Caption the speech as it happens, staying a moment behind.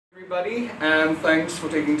everybody, and thanks for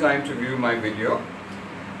taking time to view my video.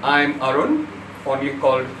 I'm Arun, fondly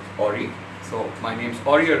called Ori. So my name's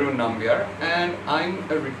Ori Arun Nambiar, and I'm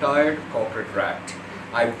a retired corporate rat.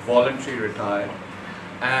 I voluntarily retired,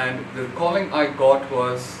 and the calling I got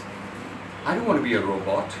was, I don't want to be a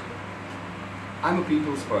robot. I'm a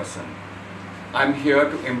people's person. I'm here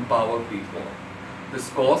to empower people. This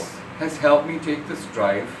course has helped me take this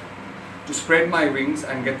drive to spread my wings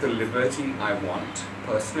and get the liberty I want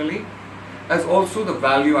personally, as also the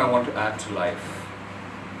value I want to add to life.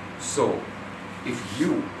 So, if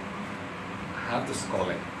you have this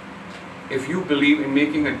calling, if you believe in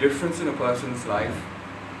making a difference in a person's life,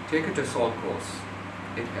 take a TESOL course.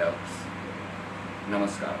 It helps.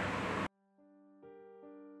 Namaskar.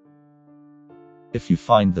 If you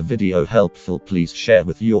find the video helpful, please share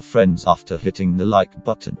with your friends after hitting the like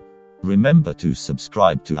button. Remember to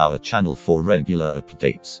subscribe to our channel for regular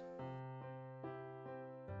updates.